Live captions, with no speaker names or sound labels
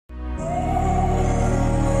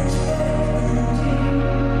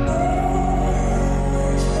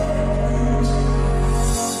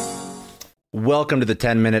Welcome to the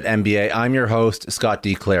 10-Minute MBA. I'm your host, Scott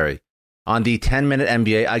D. Clary. On the 10-Minute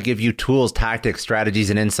MBA, I give you tools, tactics, strategies,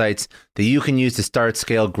 and insights that you can use to start,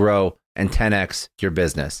 scale, grow, and 10x your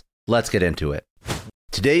business. Let's get into it.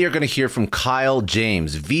 Today, you're going to hear from Kyle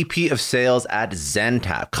James, VP of Sales at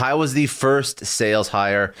Zentap. Kyle was the first sales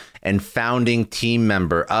hire and founding team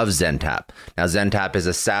member of Zentap. Now, Zentap is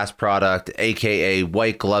a SaaS product, aka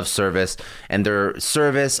white glove service, and their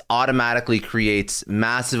service automatically creates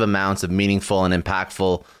massive amounts of meaningful and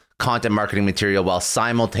impactful content marketing material while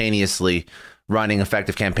simultaneously running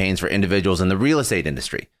effective campaigns for individuals in the real estate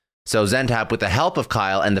industry. So Zentap, with the help of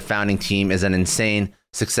Kyle and the founding team, is an insane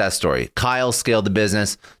success story. Kyle scaled the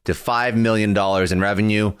business to $5 million in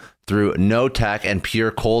revenue through no tech and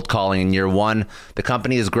pure cold calling in year one. The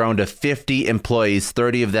company has grown to 50 employees,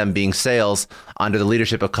 30 of them being sales, under the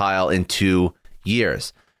leadership of Kyle in 2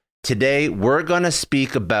 years. Today, we're going to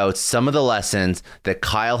speak about some of the lessons that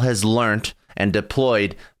Kyle has learned and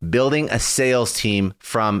deployed building a sales team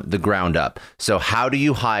from the ground up. So how do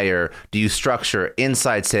you hire? Do you structure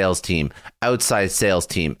inside sales team, outside sales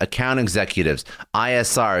team, account executives,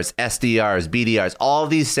 ISRs, SDRs, BDRs, all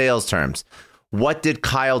these sales terms? What did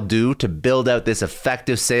Kyle do to build out this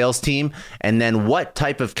effective sales team? And then what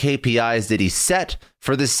type of KPIs did he set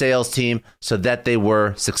for the sales team so that they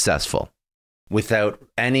were successful without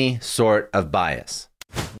any sort of bias?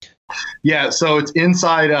 Yeah, so it's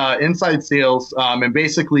inside sales, and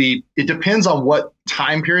basically it depends on what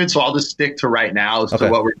time period. So I'll just stick to right now as to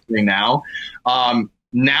what we're doing now.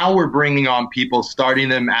 Now we're bringing on people, starting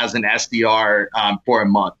them as an SDR for a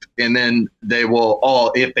month, and then they will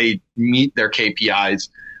all, if they meet their KPIs,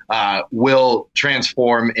 will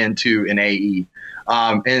transform into an AE.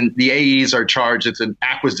 And the AEs are charged, it's an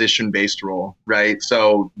acquisition-based role, right?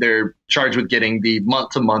 So they're charged with getting the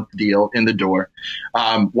month-to-month deal in the door.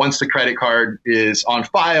 Once the credit card is on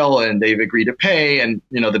file and they've agreed to pay and,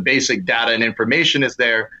 you know, the basic data and information is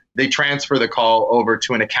there, they transfer the call over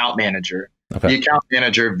to an account manager. Okay. The account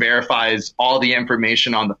manager verifies all the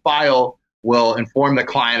information on the file, will inform the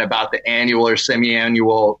client about the annual or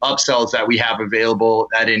semi-annual upsells that we have available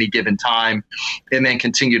at any given time, and then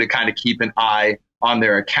continue to kind of keep an eye on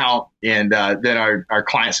their account. And then our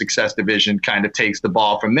client success division kind of takes the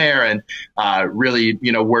ball from there and really,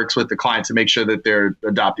 you know, works with the client to make sure that they're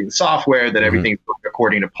adopting the software, that everything's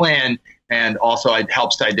according to plan, and also it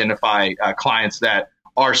helps to identify clients that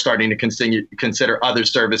are starting to consider other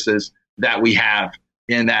services that we have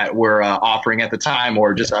in that we're offering at the time,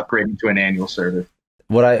 or just upgrading to an annual service.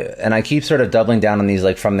 I keep sort of doubling down on these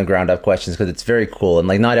like from the ground up questions because it's very cool, and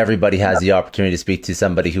like not everybody has the opportunity to speak to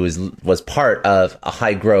somebody who was part of a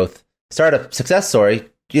high growth startup success story,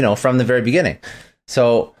 you know, from the very beginning.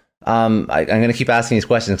 So I'm going to keep asking these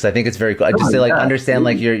questions because I think it's very cool. I just understand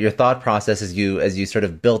like your thought process as you sort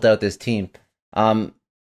of built out this team,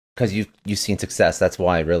 because you've seen success. That's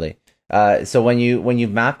why, really. So when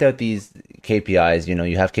you've mapped out these KPIs, you know,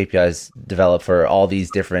 you have KPIs developed for all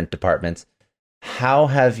these different departments. How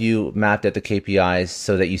have you mapped out the KPIs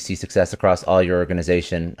so that you see success across all your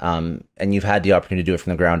organization? And you've had the opportunity to do it from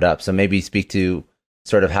the ground up. So maybe speak to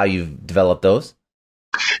sort of how you've developed those.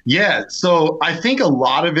 Yeah. So I think a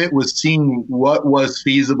lot of it was seeing what was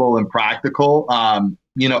feasible and practical.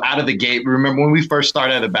 You know, out of the gate, remember when we first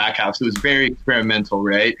started at the back house, it was very experimental,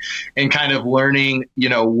 right? And kind of learning, you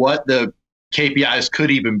know, what the KPIs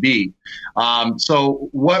could even be. So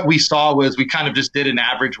what we saw was we kind of just did an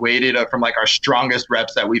average weighted from like our strongest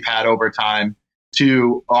reps that we've had over time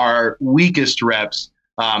to our weakest reps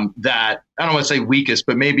that, I don't want to say weakest,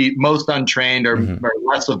 but maybe most untrained or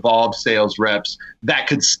less evolved sales reps that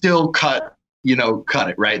could still cut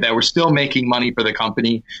it, right? That were still making money for the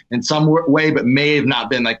company in some way, but may have not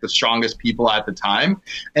been like the strongest people at the time.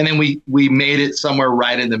 And then we made it somewhere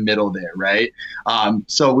right in the middle there, right?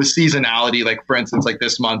 So with seasonality, like for instance, like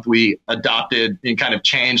this month, we adopted and kind of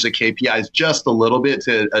changed the KPIs just a little bit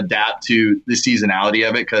to adapt to the seasonality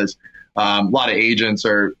of it, because a lot of agents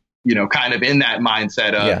are, you know, kind of in that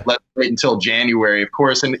mindset of let's wait until January, of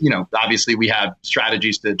course. And, you know, obviously we have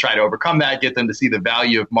strategies to try to overcome that, get them to see the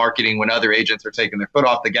value of marketing when other agents are taking their foot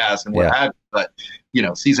off the gas and what have you. But, you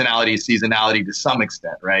know, seasonality is seasonality to some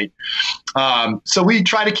extent, right? So we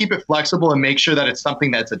try to keep it flexible and make sure that it's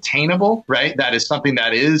something that's attainable, right? That is something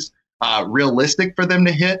that is realistic for them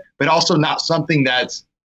to hit, but also not something that's,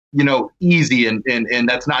 you know, easy and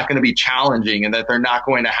that's not going to be challenging, and that they're not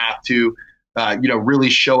going to have to really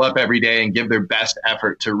show up every day and give their best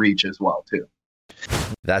effort to reach as well, too.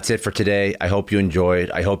 That's it for today. I hope you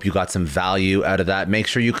enjoyed. I hope you got some value out of that. Make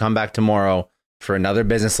sure you come back tomorrow for another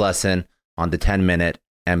business lesson on the 10-Minute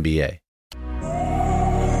MBA.